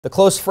The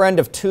close friend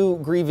of two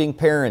grieving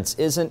parents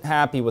isn't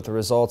happy with the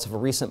results of a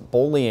recent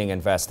bullying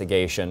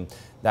investigation.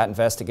 That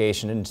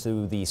investigation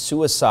into the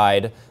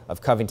suicide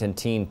of Covington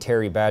teen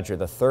Terry Badger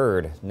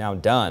III now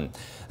done.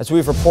 As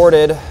we've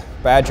reported,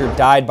 Badger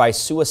died by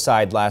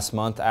suicide last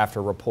month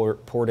after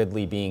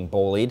reportedly being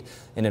bullied.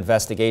 An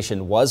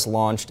investigation was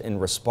launched in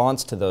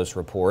response to those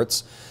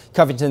reports.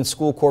 Covington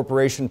School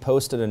Corporation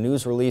posted a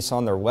news release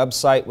on their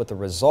website with the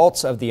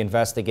results of the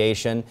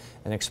investigation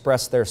and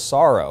expressed their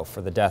sorrow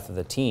for the death of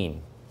the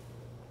teen.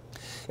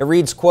 It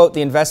reads, quote,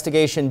 "The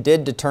investigation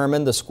did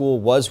determine the school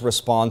was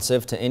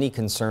responsive to any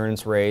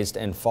concerns raised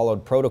and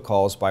followed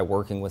protocols by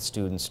working with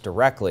students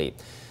directly."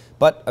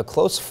 But a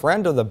close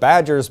friend of the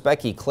Badgers,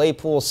 Becky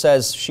Claypool,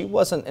 says she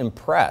wasn't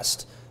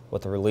impressed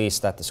with the release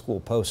that the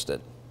school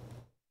posted.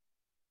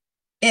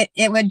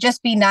 It would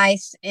just be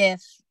nice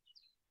if,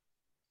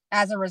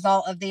 as a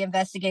result of the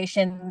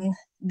investigation,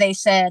 they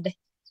said,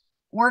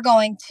 we're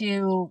going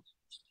to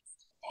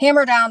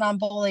hammer down on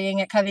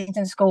bullying at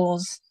Covington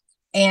schools,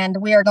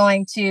 and we are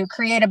going to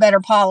create a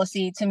better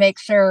policy to make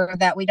sure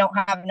that we don't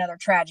have another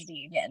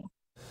tragedy again.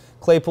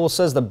 Claypool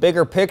says the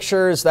bigger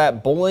picture is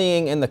that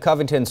bullying in the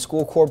Covington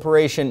School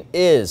Corporation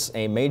is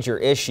a major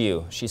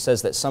issue. She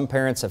says that some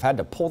parents have had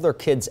to pull their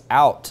kids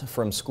out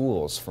from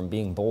schools from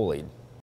being bullied.